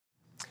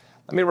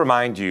Let me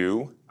remind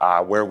you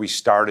where we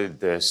started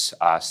this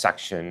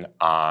section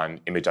on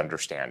image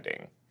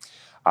understanding.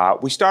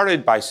 We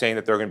started by saying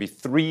that there are going to be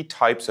three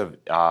types of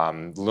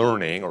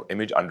learning or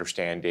image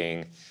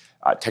understanding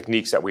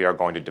techniques that we are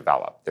going to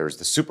develop. There's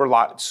the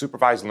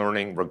supervised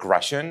learning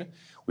regression.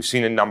 We've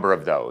seen a number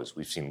of those.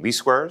 We've seen least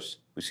squares,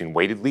 we've seen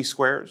weighted least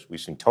squares,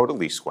 we've seen total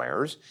least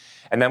squares,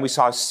 and then we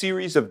saw a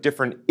series of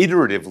different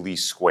iterative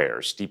least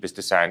squares, steepest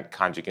descent,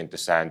 conjugate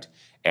descent,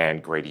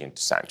 and gradient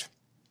descent.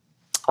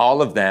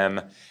 All of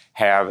them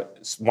have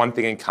one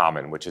thing in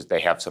common, which is they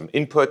have some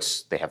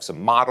inputs, they have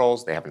some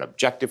models, they have an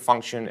objective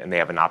function, and they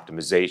have an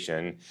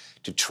optimization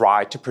to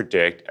try to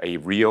predict a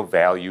real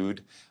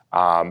valued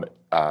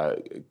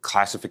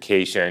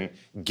classification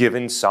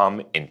given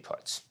some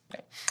inputs.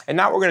 Okay. And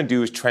now what we're going to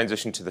do is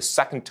transition to the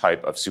second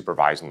type of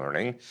supervised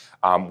learning,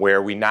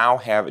 where we now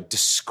have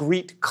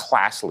discrete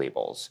class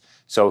labels.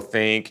 So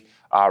think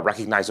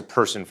recognize a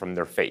person from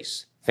their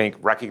face. Think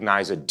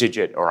recognize a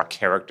digit or a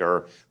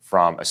character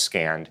from a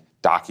scanned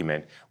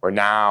document, where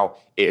now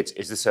is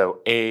this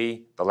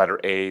the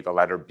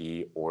letter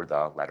B, or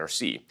the letter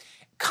C?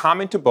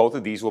 Common to both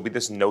of these will be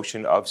this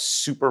notion of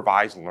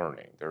supervised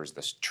learning. There's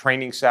this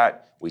training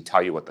set. We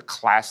tell you what the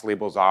class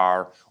labels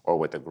are or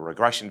what the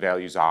regression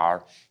values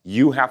are.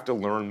 You have to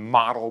learn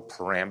model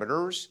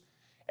parameters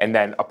and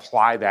then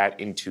apply that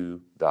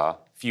into the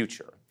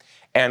future.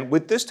 And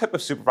with this type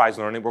of supervised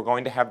learning, we're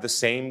going to have the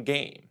same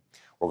game.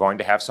 We're going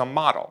to have some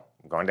model.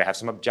 We're going to have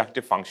some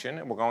objective function,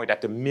 and we're going to have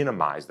to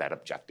minimize that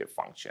objective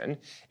function.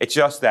 It's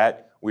just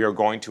that we are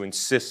going to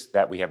insist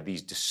that we have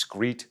these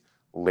discrete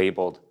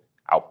labeled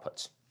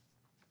outputs.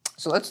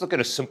 So let's look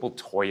at a simple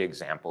toy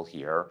example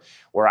here,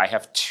 where I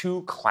have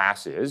two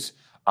classes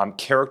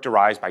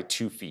characterized by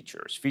two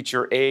features,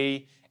 feature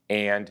A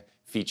and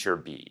feature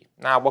B.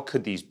 Now, what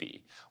could these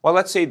be? Well,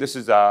 let's say this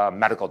is a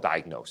medical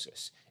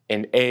diagnosis,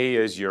 and A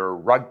is your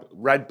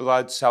red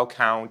blood cell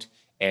count,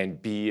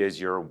 and B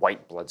is your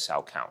white blood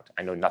cell count.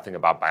 I know nothing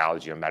about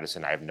biology or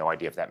medicine. I have no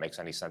idea if that makes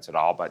any sense at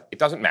all, but it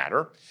doesn't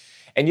matter.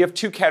 And you have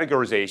two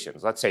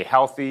categorizations. Let's say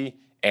healthy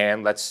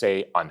and let's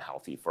say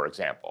unhealthy, for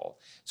example.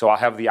 So I'll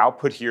have the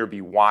output here be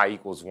y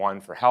equals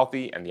 1 for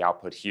healthy, and the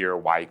output here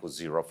y equals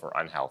 0 for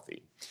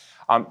unhealthy.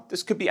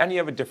 This could be any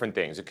of the different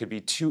things. It could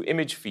be two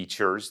image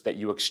features that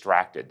you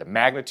extracted, the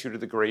magnitude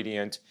of the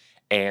gradient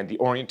and the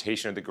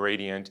orientation of the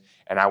gradient,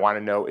 and I want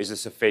to know, is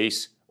this a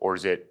face or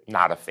is it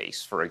not a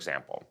face, for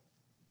example.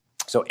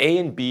 So A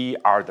and B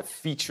are the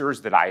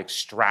features that I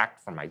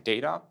extract from my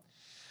data.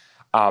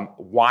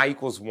 Y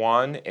equals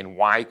 1 and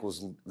y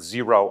equals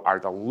 0 are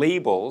the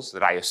labels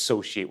that I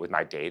associate with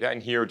my data.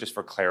 And here, just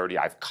for clarity,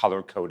 I've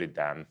color-coded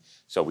them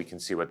so we can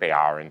see what they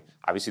are. And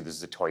obviously, this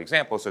is a toy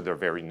example, so they're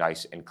very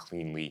nice and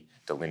cleanly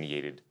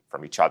delineated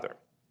from each other.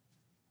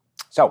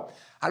 So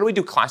how do we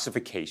do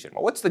classification?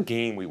 Well, what's the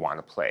game we want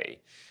to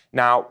play?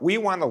 Now, we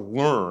want to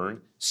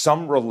learn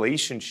some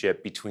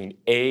relationship between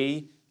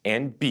A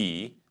and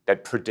B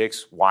that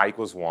predicts y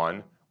equals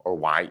 1 or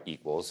y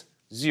equals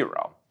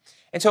 0.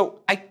 And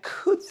so I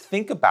could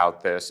think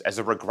about this as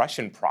a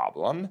regression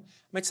problem. I mean,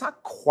 it's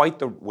not quite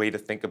the way to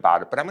think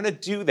about it, but I'm going to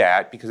do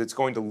that because it's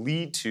going to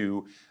lead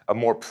to a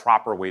more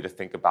proper way to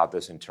think about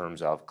this in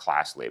terms of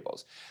class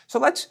labels. So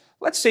let's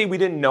say we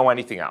didn't know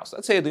anything else.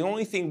 Let's say the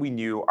only thing we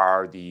knew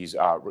are these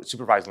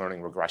supervised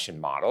learning regression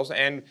models,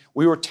 and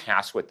we were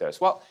tasked with this.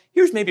 Well,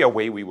 here's maybe a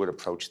way we would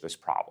approach this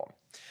problem.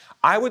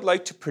 I would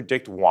like to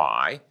predict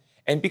y.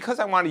 And because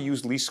I want to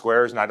use least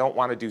squares and I don't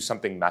want to do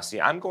something messy,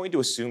 I'm going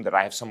to assume that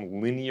I have some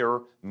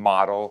linear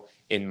model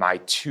in my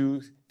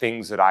two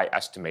things that I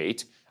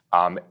estimate,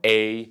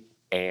 A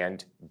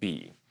and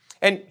B.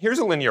 And here's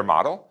a linear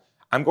model.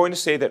 I'm going to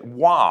say that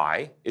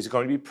y is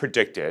going to be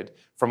predicted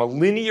from a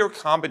linear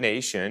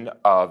combination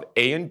of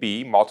A and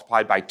B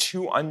multiplied by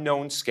two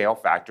unknown scale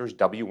factors,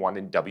 W1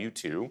 and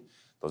W2.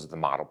 Those are the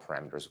model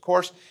parameters, of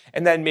course,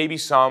 and then maybe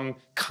some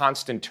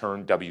constant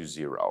term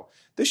W0.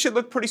 This should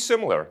look pretty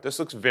similar. This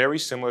looks very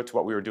similar to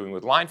what we were doing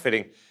with line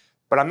fitting,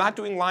 but I'm not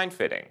doing line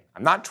fitting.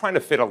 I'm not trying to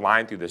fit a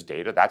line through this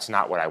data. That's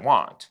not what I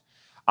want.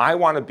 I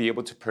want to be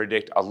able to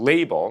predict a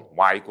label,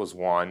 y equals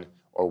 1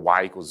 or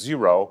y equals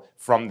 0,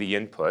 from the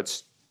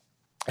inputs.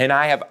 And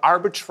I have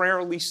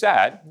arbitrarily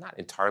said, not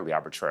entirely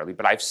arbitrarily,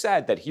 but I've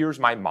said that here's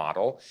my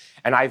model,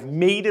 and I've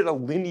made it a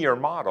linear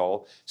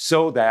model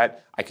so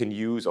that I can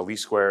use a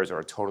least squares or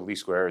a total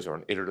least squares or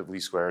an iterative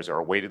least squares or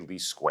a weighted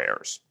least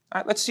squares. All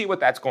right, let's see what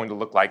that's going to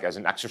look like as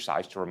an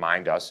exercise to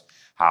remind us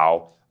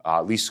how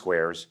least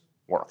squares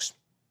works.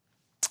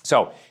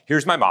 So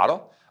here's my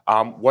model.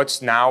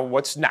 What's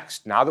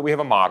next? Now that we have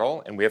a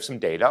model and we have some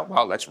data,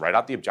 well, let's write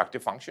out the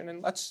objective function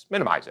and let's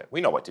minimize it. We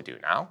know what to do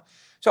now.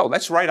 So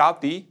let's write out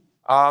the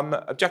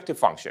objective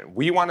function.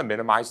 We want to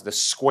minimize the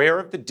square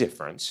of the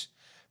difference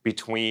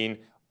between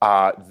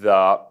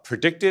the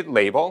predicted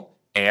label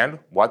and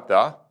what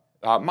the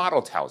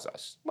model tells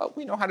us. Well,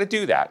 we know how to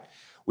do that.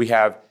 We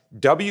have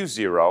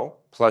W0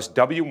 plus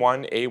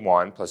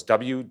W1A1 plus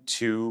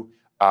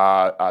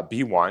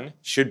W2B1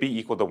 should be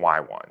equal to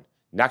Y1.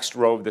 next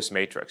row of this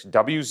matrix.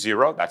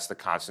 W0, that's the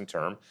constant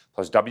term,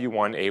 plus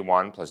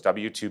W1A1 plus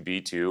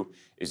W2B2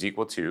 is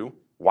equal to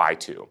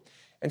Y2.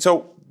 And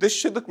so this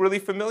should look really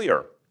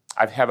familiar.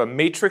 I have a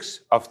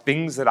matrix of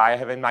things that I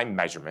have in my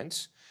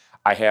measurements.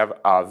 I have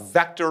a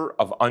vector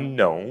of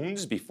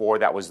unknowns. Before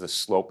that was the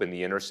slope and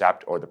the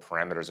intercept or the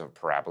parameters of a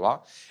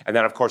parabola. And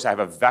then, of course, I have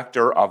a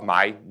vector of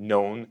my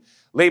known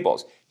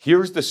labels.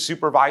 Here's the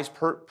supervised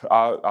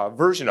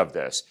version of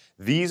this.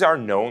 These are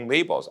known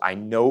labels. I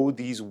know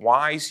these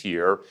y's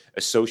here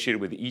associated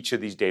with each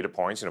of these data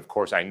points. And, of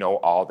course, I know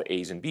all the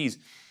a's and b's.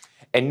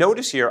 And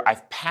notice here,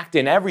 I've packed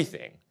in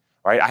everything.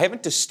 Right? I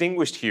haven't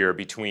distinguished here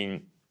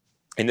between,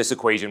 in this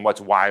equation,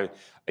 what's y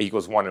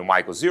equals 1 and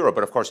y equals 0.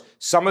 But of course,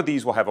 some of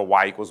these will have a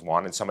y equals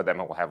 1 and some of them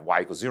will have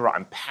y equals 0.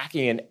 I'm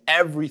packing in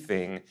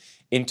everything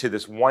into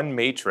this one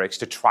matrix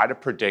to try to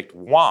predict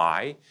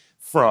y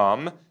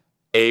from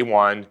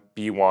A1,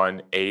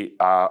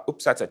 B1,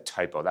 oops, that's a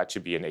typo. That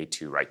should be an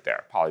A2 right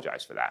there.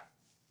 Apologize for that.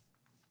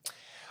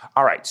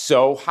 All right,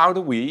 so how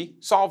do we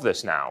solve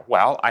this now?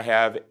 Well, I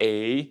have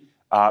a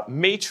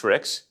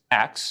matrix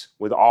X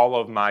with all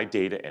of my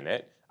data in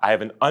it. I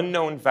have an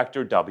unknown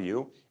vector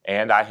W,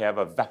 and I have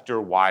a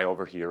vector Y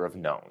over here of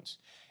knowns.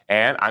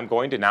 And I'm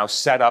going to now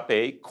set up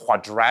a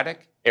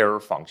quadratic error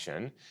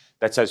function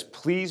that says,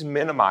 please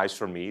minimize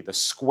for me the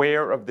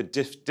square of the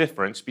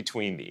difference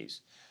between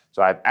these.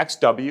 So I have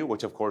XW,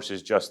 which of course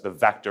is just the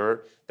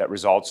vector that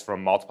results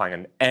from multiplying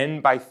an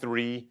n by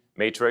 3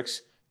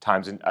 matrix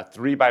times a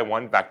 3 by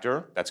 1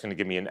 vector. That's going to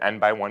give me an n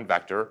by 1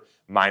 vector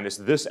minus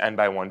this n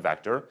by 1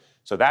 vector.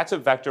 So that's a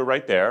vector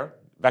right there.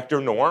 Vector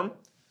norm,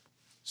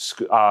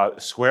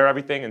 square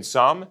everything in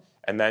sum,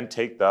 and then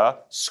take the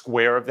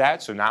square of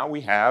that. So now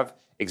we have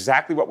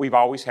exactly what we've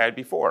always had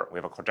before. We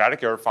have a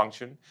quadratic error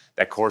function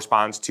that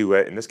corresponds to,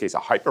 in this case, a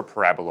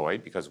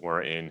hyperparaboloid, because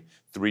we're in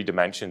 3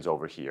 dimensions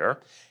over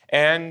here.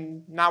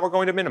 And now we're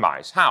going to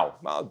minimize. How?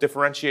 Well,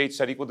 differentiate,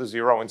 set equal to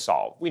 0, and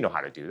solve. We know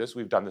how to do this.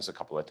 We've done this a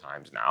couple of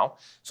times now.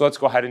 So let's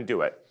go ahead and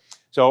do it.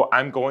 So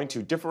I'm going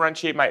to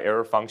differentiate my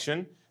error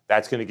function.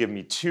 That's going to give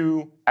me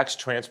 2 x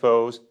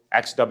transpose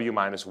xw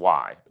minus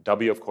y.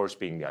 W, of course,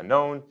 being the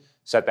unknown.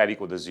 Set that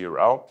equal to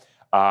 0.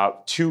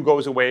 2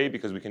 goes away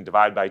because we can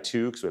divide by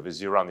 2 because we have a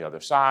 0 on the other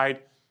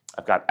side.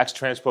 I've got x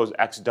transpose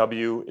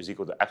xw is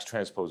equal to x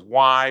transpose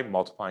y,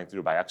 multiplying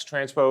through by x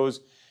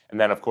transpose. And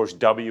then, of course,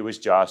 w is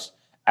just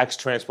x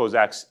transpose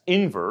x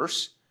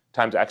inverse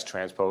times x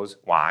transpose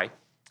y.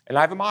 And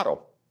I have a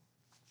model.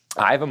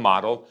 I have a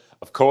model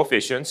of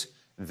coefficients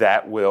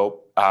that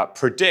will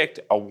predict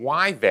a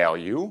y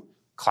value,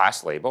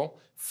 class label,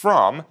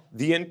 from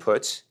the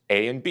inputs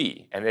A and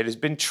B. And it has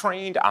been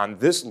trained on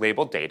this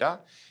label data.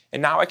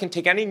 And now I can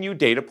take any new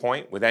data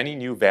point with any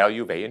new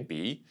value of A and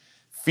B,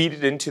 feed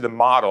it into the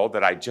model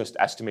that I just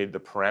estimated the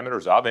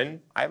parameters of,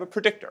 and I have a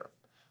predictor.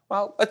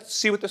 Well, let's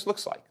see what this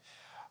looks like.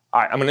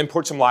 All right, I'm going to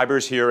import some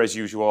libraries here as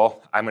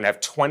usual. I'm going to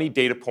have 20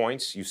 data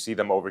points. You see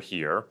them over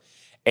here.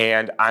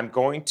 And I'm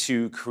going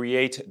to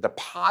create the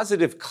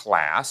positive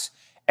class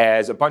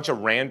as a bunch of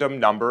random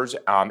numbers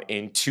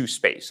in 2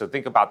 space. So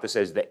think about this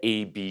as the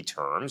A, B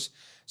terms.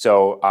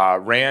 So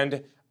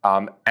rand,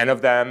 n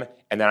of them,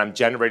 and then I'm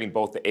generating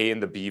both the A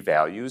and the B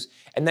values.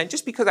 And then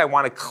just because I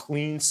want a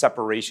clean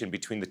separation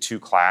between the 2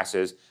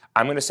 classes,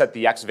 I'm going to set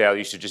the x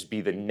values to just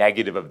be the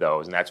negative of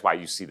those, and that's why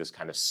you see this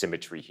kind of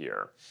symmetry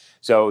here.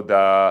 So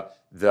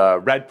the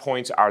red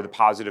points are the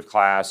positive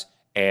class,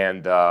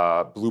 and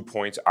the blue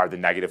points are the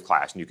negative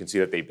class. And you can see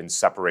that they've been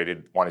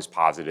separated. One is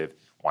positive,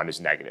 one is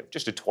negative.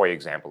 Just a toy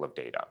example of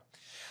data.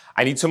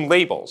 I need some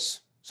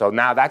labels. So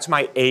now that's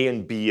my A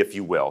and B, if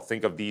you will.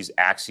 Think of these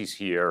axes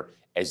here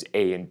as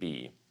A and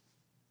B.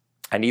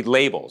 I need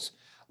labels.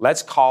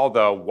 Let's call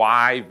the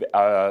Y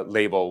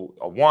label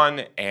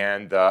 1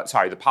 and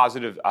the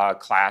positive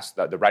class,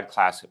 the red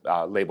class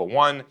label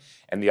 1,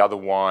 and the other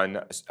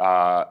one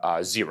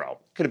 0.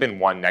 Could have been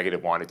 1,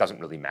 -1. It doesn't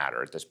really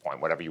matter at this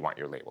point, whatever you want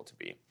your label to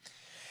be.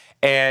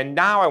 And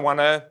now I want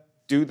to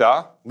do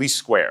the least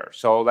square.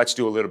 So let's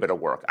do a little bit of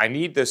work. I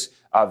need this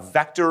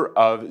vector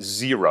of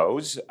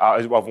zeros,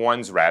 of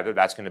ones rather,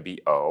 that's going to be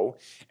O.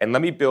 And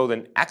let me build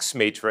an X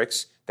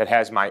matrix that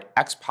has my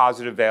X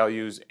positive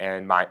values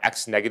and my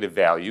X negative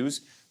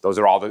values. Those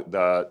are all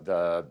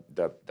the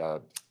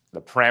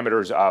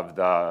parameters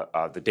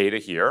of the data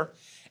here.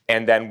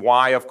 And then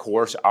Y, of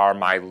course, are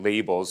my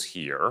labels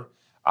here.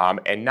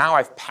 And now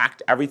I've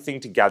packed everything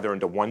together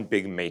into one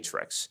big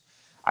matrix.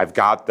 I've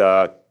got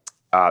the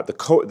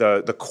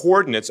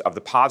coordinates of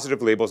the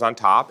positive labels on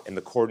top and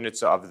the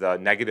coordinates of the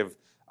negative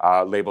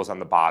labels on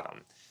the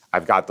bottom.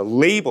 I've got the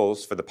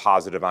labels for the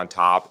positive on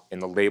top and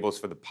the labels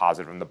for the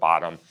positive on the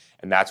bottom,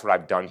 and that's what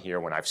I've done here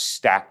when I've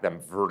stacked them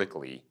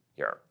vertically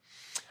here.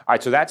 All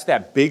right, so that's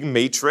that big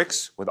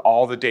matrix with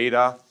all the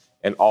data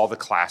and all the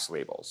class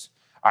labels.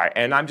 All right,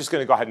 and I'm just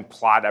going to go ahead and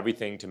plot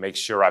everything to make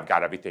sure I've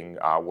got everything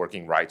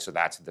working right, so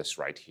that's this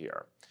right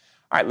here.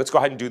 All right, let's go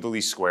ahead and do the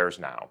least squares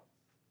now.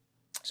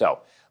 So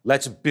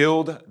let's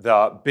build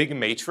the big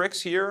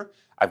matrix here.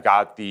 I've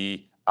got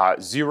the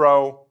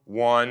 0,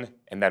 1,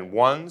 and then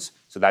 1s.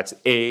 So that's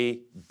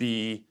A,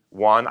 B,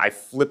 1. I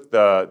flipped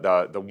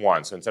the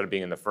 1. So instead of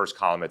being in the first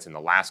column, it's in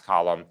the last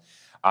column.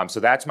 So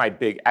that's my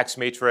big X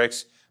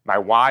matrix. My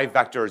Y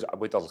vectors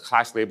with the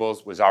class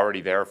labels was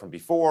already there from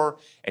before.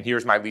 And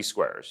here's my least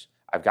squares.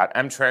 I've got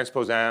M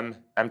transpose M,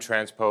 M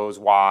transpose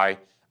Y,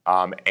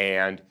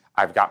 and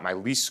I've got my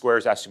least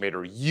squares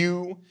estimator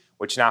U,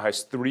 which now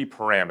has 3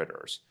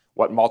 parameters.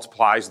 What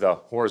multiplies the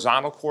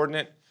horizontal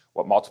coordinate,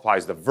 what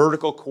multiplies the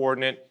vertical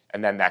coordinate,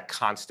 and then that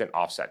constant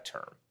offset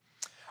term.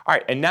 All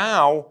right, and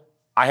now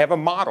I have a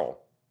model.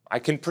 I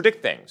can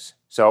predict things.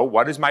 So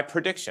what is my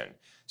prediction?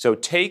 So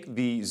take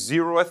the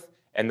 0th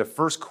and the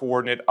first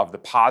coordinate of the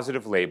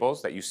positive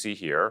labels that you see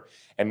here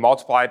and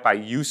multiply it by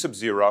U sub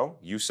 0,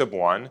 U sub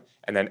 1,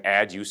 and then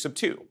add U sub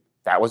 2.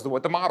 That was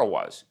what the model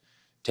was.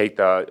 Take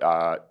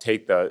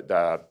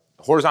the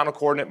horizontal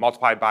coordinate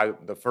multiplied by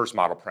the first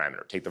model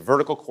parameter. Take the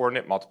vertical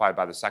coordinate multiplied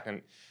by the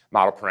second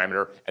model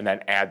parameter, and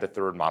then add the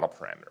third model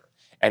parameter.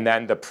 And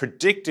then the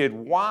predicted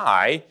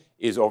Y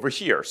is over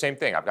here. Same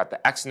thing. I've got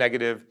the X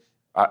negative,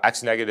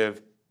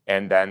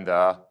 and then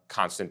the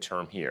constant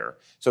term here.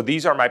 So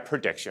these are my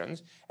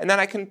predictions. And then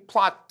I can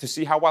plot to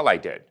see how well I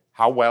did.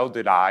 How well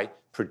did I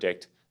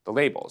predict the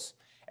labels?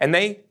 And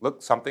they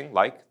look something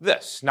like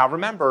this. Now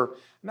remember,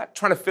 I'm not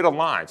trying to fit a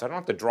line, so I don't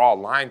have to draw a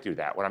line through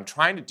that. What I'm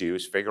trying to do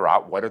is figure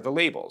out what are the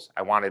labels.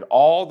 I wanted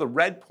all the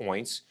red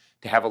points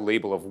to have a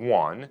label of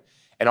 1,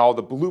 and all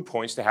the blue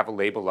points to have a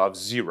label of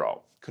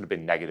 0. Could have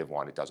been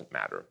 -1, it doesn't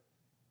matter.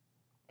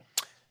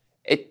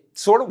 It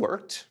sort of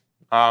worked.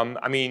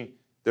 I mean,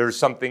 there's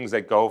some things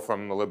that go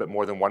from a little bit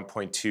more than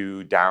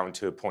 1.2 down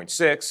to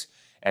 0.6,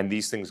 and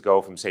these things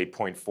go from, say,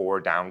 0.4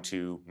 down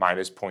to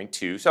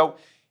 -0.2. So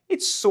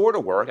it sort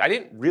of worked. I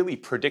didn't really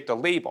predict a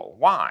label.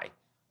 Why?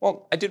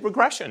 Well, I did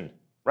regression,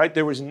 right?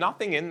 There was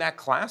nothing in that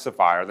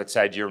classifier that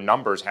said your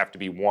numbers have to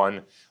be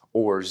 1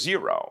 or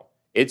 0.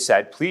 It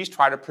said, please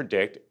try to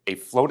predict a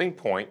floating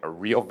point, a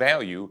real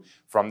value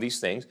from these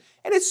things.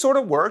 And it sort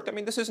of worked. I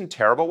mean, this isn't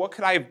terrible. What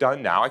could I have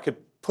done now? I could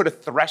put a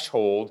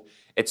threshold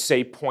at,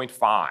 say,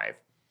 0.5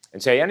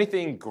 and say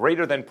anything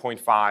greater than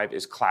 0.5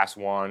 is class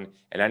 1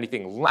 and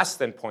anything less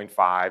than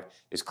 0.5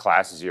 is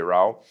class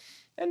 0.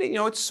 And, you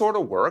know, it sort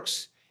of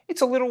works.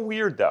 It's a little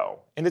weird, though.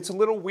 And it's a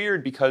little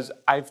weird because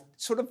I've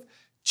sort of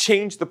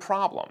changed the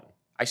problem.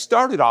 I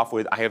started off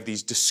with, I have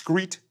these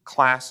discrete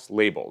class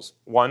labels,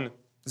 1,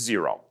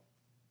 0.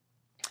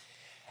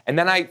 And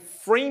then I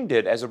framed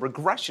it as a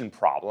regression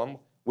problem,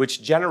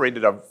 which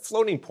generated a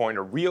floating point,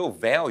 a real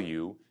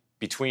value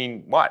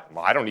between what?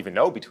 Well, I don't even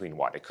know between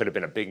what. It could have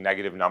been a big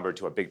negative number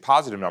to a big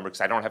positive number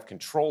because I don't have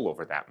control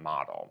over that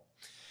model.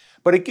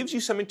 But it gives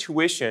you some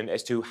intuition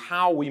as to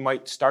how we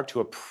might start to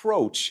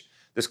approach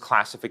this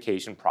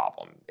classification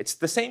problem. It's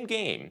the same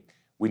game.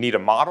 We need a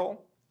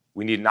model,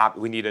 we need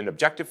an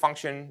objective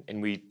function,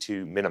 and we need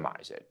to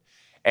minimize it.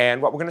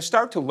 And what we're going to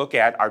start to look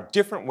at are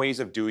different ways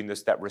of doing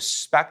this that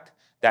respect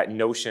that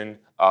notion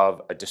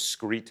of a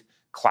discrete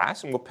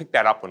class, and we'll pick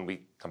that up when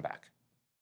we come back.